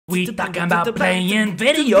We talking about playing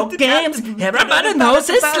video games. Everybody knows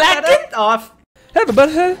it's slacking off. Hey,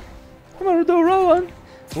 everybody. Hey. I'm gonna do a roll on.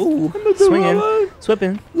 Ooh, swinging,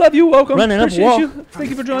 swipping. Love you, welcome. Running up Appreciate wall. you. Thank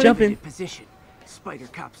you for joining. Jumping. Position. Spider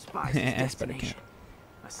Cop spies Spider his destination.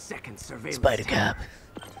 A second surveillance. Spider Cop.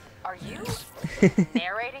 Are you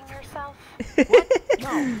narrating yourself? What?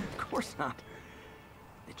 No, of course not.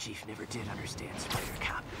 The chief never did understand Spider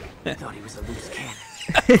Cop. He thought he was a loose cannon.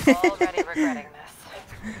 Already regretting this.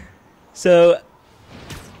 So,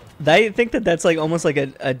 I think that's like almost like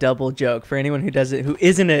a double joke for anyone who does it, who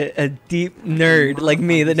isn't a deep nerd like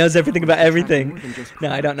me that knows everything about everything.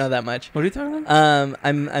 No, I don't know that much. What are you talking about?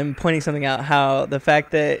 I'm pointing something out. How the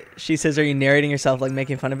fact that she says, "Are you narrating yourself?" Like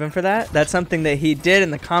making fun of him for that. That's something that he did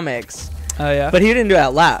in the comics. Oh yeah. But he didn't do it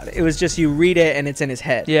out loud. It was just you read it and it's in his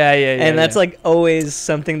head. Yeah. And that's like always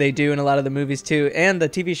something they do in a lot of the movies too, and the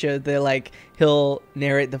TV show. They're like he'll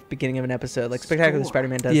narrate the beginning of an episode, like Spectacular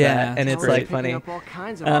Spider-Man does that, and it's like funny.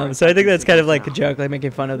 So I think that's kind of like a joke, like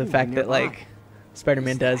making fun of the fact that like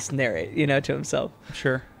Spider-Man does narrate, you know, to himself.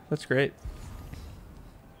 Sure, that's great.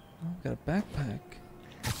 Oh, got a backpack.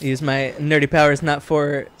 I use my nerdy powers not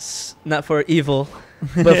for evil,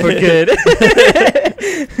 but for good,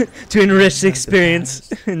 to enrich the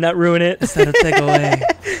experience and not ruin it. Instead of take away.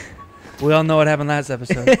 We all know what happened last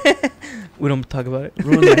episode. We don't talk about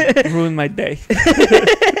it. Ruin my day.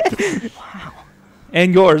 Wow.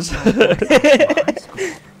 And yours. Forgot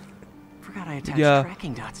I attached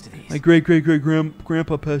tracking dots to these. My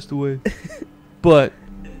great-great-great-grandpa passed away. But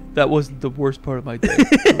that wasn't the worst part of my day.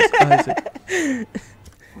 It was Isaac.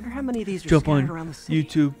 Wonder how many of these are Jump scattered on around the city.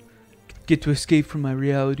 YouTube, get to escape from my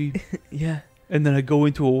reality, Yeah. and then I go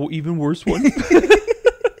into an even worse one.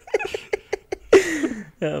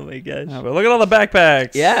 Oh my gosh. But look at all the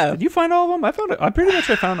backpacks. Yeah. Did you find all of them? I found it. I pretty much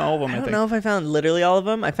found all of them. I I don't think. know if I found literally all of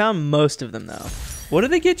them. I found most of them though. What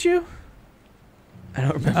did they get you? I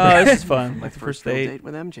don't remember. Oh, this is fun. My Like the first first real date. date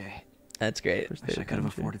with MJ. That's great. First Wish date I could have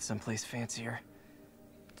with MJ. afforded someplace fancier.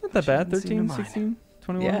 It's not that bad. Shouldn't seem 13, to mind. 16,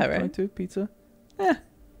 21, Yeah, right. 22, pizza.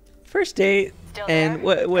 First date, Still and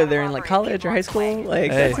there? what they're in like college or high school? Like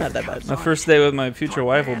Hey. that's not that bad. My first date with my future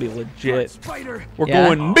wife will be legit. Spider. We're Yeah?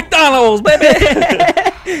 going McDonald's,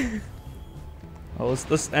 baby. Oh,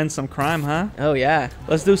 let's end some crime, huh? Oh yeah.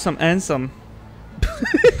 Let's do some end some.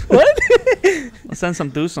 What? Let's end some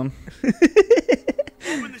do some.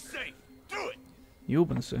 Open the safe. Do it. You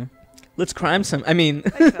open the safe. Let's crime some. I mean,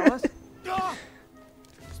 Hey, fellas.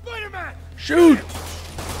 Spider-Man. Shoot!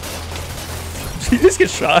 You just get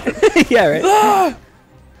shot. yeah, right.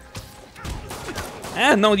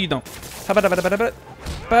 Ah! No, you don't.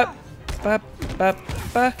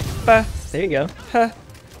 There you go.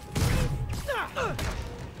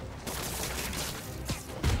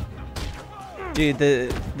 Dude,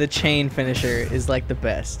 the chain finisher is like the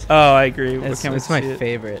best. Oh, I agree. It's Can't wait to my see it.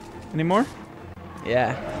 favorite. Any more?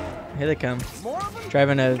 Yeah. Here they come. More of them?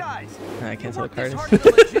 Driving a. Guys, Oh, I can't tell what car it work is.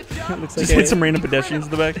 this hard to do a legit job? Looks Just like hit a- some random pedestrians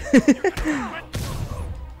in the back.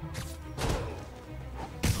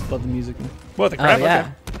 Love the music. What the Oh crap?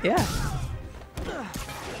 yeah. Yeah. Okay.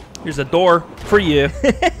 Here's a door for you.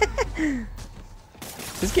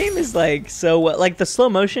 This game is like so like the slow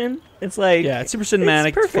motion. It's like Yeah, it's super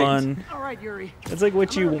cinematic, perfect. fun. All right, Yuri. It's like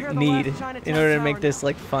what you I'm gonna repair the need last Chinatown in order to tower make this now.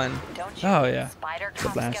 like fun. Don't you? Oh, yeah. Spider The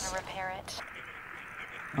Cop's gonna best. repair it.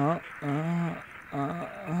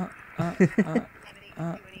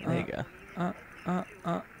 There you go.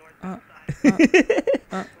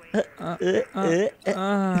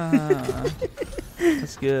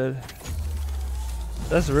 That's good.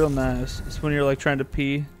 That's real nice. It's when you're like trying to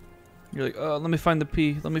pee. You're like, oh, let me find the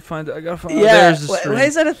pee. Let me find it. I gotta find. Oh, Yeah. there's the stream. Why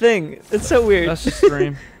is that a thing? It's so weird. That's the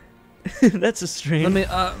stream. That's a stream. Let me.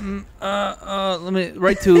 Let me.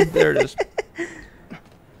 Right tube. There it is.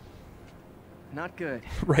 Not good.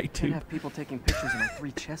 Right Can't tube. have people taking pictures of my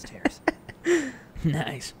 3 chest hairs.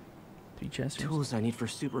 Nice. 3 chest. Tools I need for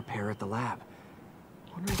suit repair at the lab.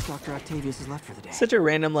 Wonder if Dr. Octavius is left for the day. Such a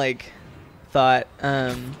random like thought.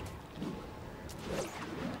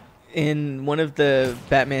 In one of the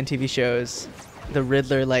Batman TV shows, the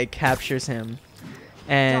Riddler like captures him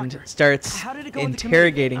and Doctor, starts how did it go with the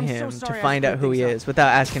interrogating committee? I'm him so to sorry I find out screwed who he things up. is without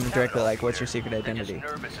asking him directly like, "What's your secret identity?"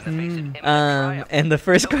 Mm. And the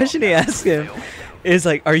first question he asks him is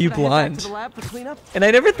like, "Are you Should I head back to blonde?" the lab for cleanup? And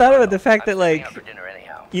I never thought about the fact that like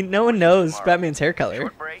no one knows Batman's hair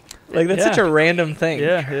color. Like that's such Yeah. a random thing.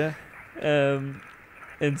 Yeah, yeah.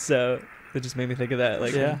 And so it just made me think of that.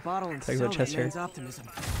 Like, Yeah. Bottle and Talking sell about that chest hair. man's optimism.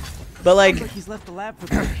 but like Sounds like he's left the lab for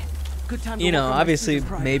the day. Good time to you know, work on my obviously secret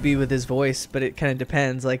project. maybe with his voice, but it kind of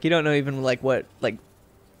depends. Like you don't know even like what like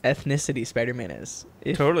ethnicity Spider-Man is.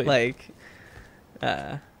 If, Totally. Like,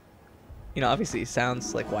 you know, obviously he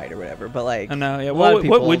sounds like white or whatever, but like I know. Yeah. a lot of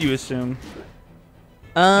What would people- you assume?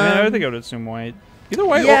 I think I would assume white. Either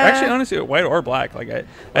white or actually, honestly, white or black. Like I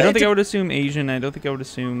don't think I would assume Asian. I don't think I would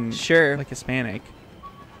assume like Hispanic.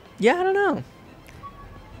 Yeah, I don't know.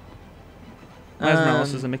 Miles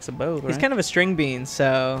Morales is a mix of both. Right? He's kind of a string bean,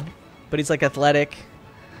 so, but he's like athletic.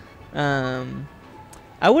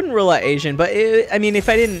 I wouldn't rule out Asian, but I mean, if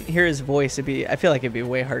I didn't hear his voice, I feel like it'd be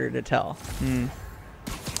way harder to tell.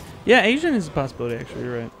 Yeah, Asian is a possibility. Actually,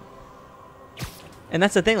 you're right. And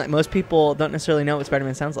that's the thing. Like most people don't necessarily know what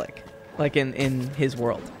Spider-Man sounds like in his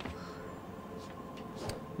world.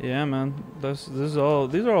 Yeah, man. These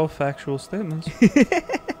are all factual statements.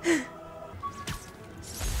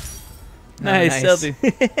 Nice selfie.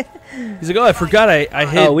 He's like, oh, I forgot I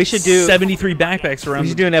hit we should do 73 backpacks around. We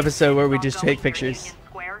should do an episode where we just take pictures.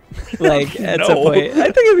 Like at some point. I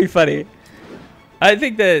think it'd be funny. I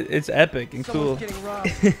think that it's epic and cool.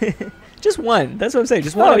 Just one. That's what I'm saying.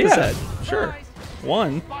 Just one episode. Yeah. Sure.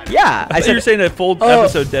 One. Yeah. I thought you were saying a full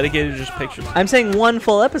episode dedicated to just pictures. I'm saying one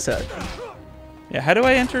full episode. Yeah. How do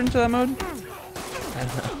I enter into that mode? I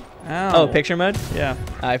don't know. Ow. Oh, picture mode? Yeah.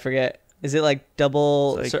 I forget. Is it like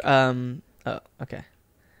double? It's like, oh, okay.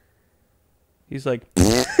 He's like,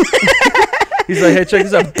 hey, check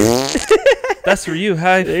this out. That's for you.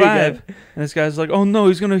 High five. And this guy's like, oh no,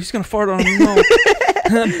 he's gonna fart on him. No.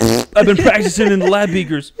 I've been practicing in the lab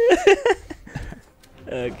beakers.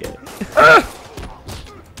 Okay.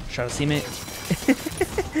 Shot a teammate.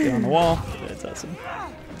 Get on the wall. That's awesome.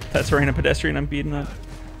 That's right, a pedestrian I'm beating up.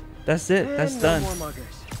 That's it. That's done.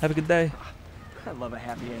 Have a good day. I love a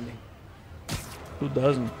happy ending. Who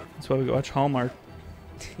doesn't? That's why we go watch Hallmark.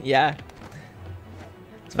 Yeah.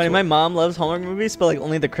 It's funny. My mom loves Hallmark movies, but like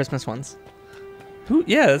only the Christmas ones.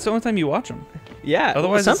 Yeah, that's the only time you watch them. Yeah.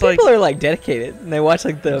 Otherwise, some it's people are like dedicated and they watch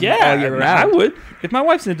like the all year round. I would. If my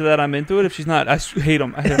wife's into that, I'm into it. If she's not, I hate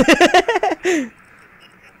them.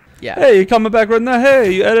 Yeah. Hey, you coming back right now?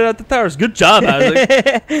 Hey, you edited out the towers. Good job, Isaac.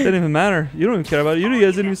 Didn't even matter. You don't even care about it. You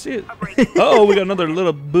guys didn't even see it. Oh, we got another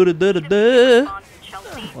little Buddha da da da.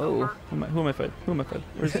 Whoa. Who am I fighting?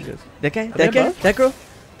 Where's these guys? That guy? Are That they guy? above? That girl?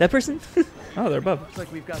 That person? Oh, they're above. Looks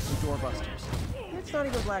like we've got some doorbusters. It's not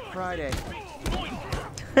even Black Friday.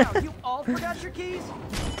 Wow, you all forgot your keys?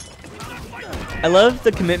 I love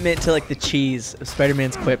the commitment to like the cheese of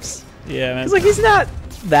Spider-Man's quips. Yeah, man. He's like, he's not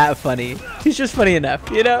that funny. He's just funny enough,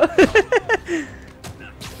 you know?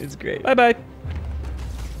 It's great. Bye-bye.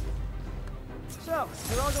 So,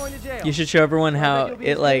 we're all going to jail. You should show everyone how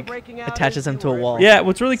it like attaches them to a wall. Yeah,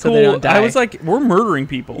 what's really So they cool, don't die. I was like, we're murdering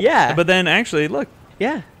people. Yeah. But then actually, look,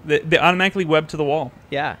 Yeah. they automatically web to the wall.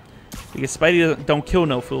 Yeah. Because Spidey don't kill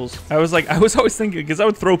no fools. I was always thinking, because I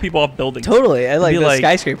would throw people off buildings. Totally. I like be the like-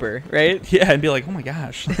 skyscraper, right? Yeah, and be like, oh my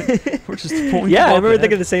gosh. We're just throwing Yeah, I people off remember the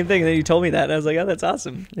thinking edge. the same thing, and then you told me that, and I was like, oh, that's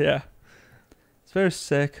awesome. Yeah. It's very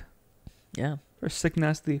sick. Yeah. Very sick,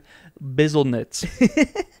 nasty bizzlenits.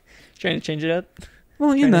 Trying to change it up?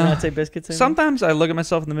 Well, you Trying to know. not say biscuits anymore? Sometimes I look at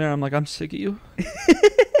myself in the mirror, I'm like, I'm sick of you.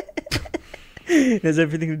 It has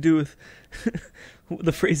everything to do with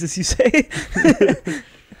the phrases you say.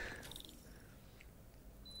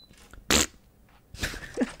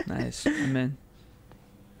 Nice. I'm in.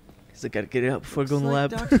 Because I gotta get it out before I go in the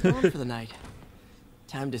Looks lab. like Doc's gone for the night.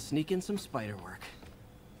 Time to sneak in some spider work.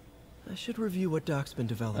 I should review what Doc's been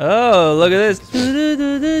developing. Oh, look at this.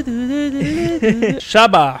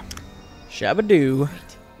 Shaba. Shabadoo.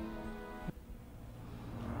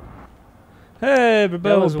 Hey,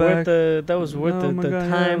 everybody. That was back. worth the. That was worth Oh my the God,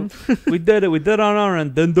 time. yeah. We did it. We did it on our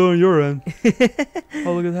end. Then do on your end.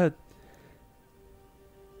 Oh, look at that.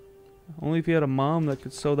 Only if you had a mom that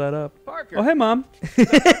could sew that up. Parker. Oh, hey, mom. What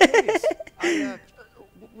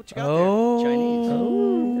you got Oh. there? Chinese.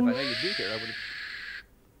 Oh. If I know you'd be here, I would have.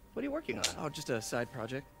 What are you working on? Oh, just a side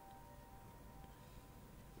project.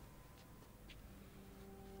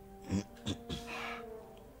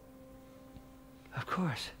 Of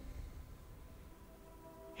course.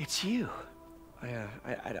 It's you. I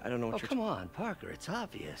don't know what you're... Come on, Parker, it's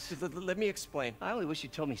obvious. Let me explain. I only wish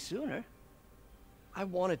you'd told me sooner. I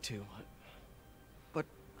wanted to, but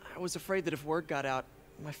I was afraid that if word got out,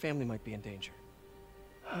 my family might be in danger.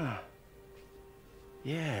 Huh.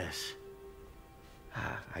 Yes.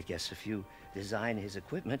 I guess if you design his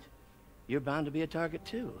equipment, you're bound to be a target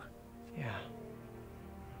too. Yeah.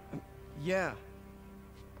 Yeah.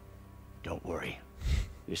 Don't worry.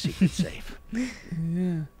 Your secret's safe.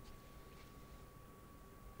 Yeah.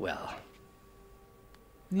 Well,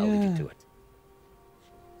 Yeah. I'll leave you to it.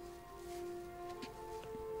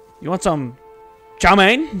 You want some chow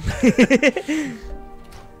mein? I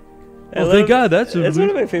Oh, love- thank God. That's That's one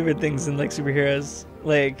of my favorite things in like superheroes.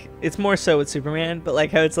 Like it's more so with Superman, but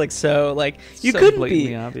like how it's like so like you So couldn't blatantly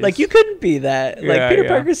be obvious. like you couldn't be that. Like Yeah, Peter yeah.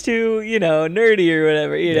 Parker's too, you know, nerdy or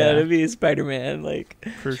whatever, you know, Yeah. to be Spider-Man. Like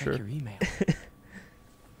For Check sure. your email.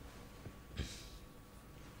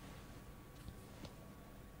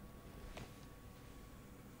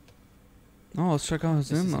 Oh, let's check out his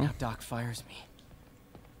This isn't email. how Doc fires me.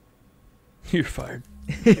 You're fired.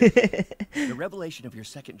 The revelation of your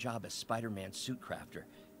second job as Spider-Man suit crafter,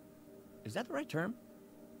 is that the right term?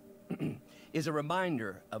 Is a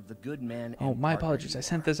reminder of the good man. Oh, and my partner apologies. you I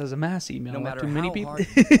sent are. this as a mass email. No Not matter too many how people. hard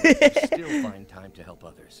you work, you still find time to help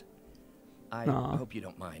others. I Aw. hope you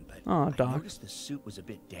don't mind, but Aw, I Doc. noticed the suit was a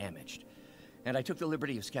bit damaged, and I took the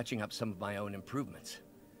liberty of sketching up some of my own improvements.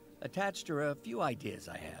 Attached are a few ideas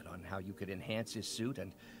I had on how you could enhance his suit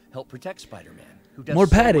and help protect Spider-Man, who does More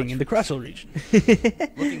so padding much in the for Crossell us. region.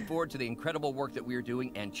 Looking forward to the incredible work that we're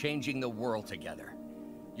doing and changing the world together.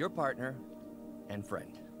 Your partner and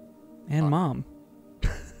friend. And mom.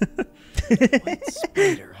 White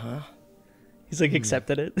Spider, huh? he's like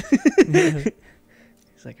accepted it.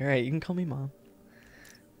 He's like, all right, you can call me mom.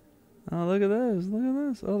 Oh, look at this. Look at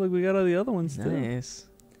this. Oh, look, we got all the other ones too. Nice.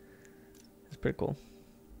 It's pretty cool.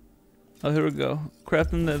 Oh, here we go.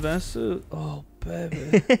 Crafting the advanced suit. Oh,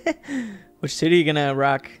 baby. Which suit are you gonna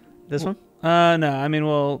rock? This one? No. I mean,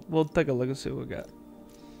 we'll take a look and see what we got.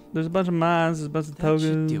 There's a bunch of mines. There's a bunch of That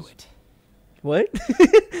should togas. do it. What?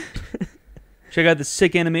 Check out the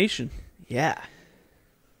sick animation. Yeah.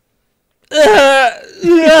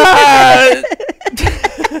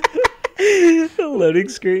 Loading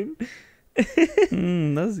screen.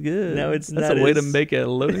 That's good. No, it's That's not a way to as- make a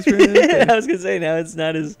loading screen. I was gonna say now it's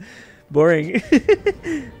not as boring.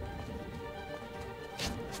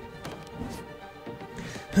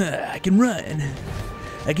 I can run.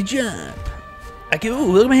 I can jump. I can.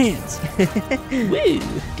 Ooh, look at my hands. Woo.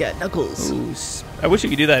 Got knuckles. Ooh, I wish you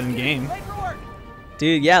could do that in game.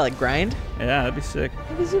 Dude, yeah, like grind. Yeah, that'd be sick.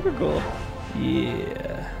 That'd be super cool.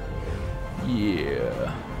 Yeah.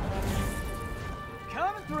 Yeah.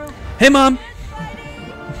 Coming through. Hey, mom.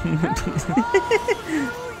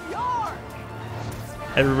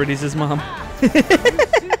 Everybody's his mom.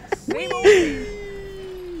 Same old me.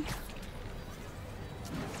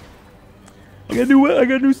 I got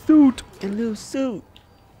a new suit. A new suit.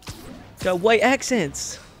 Got white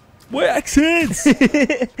accents. What accents?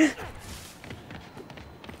 Spider-Man,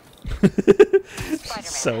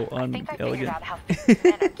 So I think I figured unelegant. out how things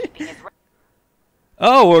men are keeping his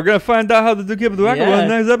Oh, we're gonna find out how to do keep the record Yeah. in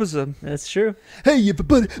the next episode. That's true. Hey,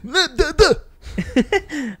 everybody.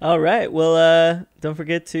 All right. Well, don't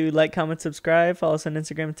forget to like, comment, subscribe, follow us on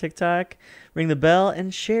Instagram and TikTok, ring the bell,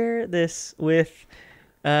 and share this with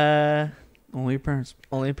Only your parents.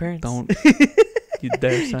 only your parents. Don't you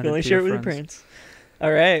dare You send can it only to share your it with your friends. parents.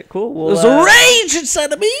 All right. Cool. Well, There's a rage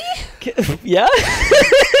inside of me. yeah.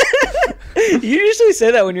 You usually say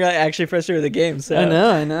that when you're like actually frustrated with the game. So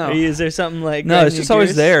I know. Is there something like? No, grinding it's just your always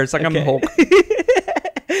gears? there. It's like I'm Okay. Hulk.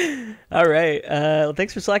 All right. Well,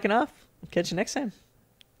 thanks for slacking off. Catch you next time.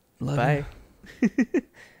 Love Bye. you.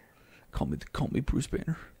 Call me Bruce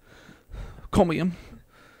Banner. Call me him.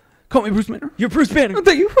 Call me Bruce Banner. You're Bruce Banner.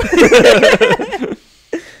 Thank you.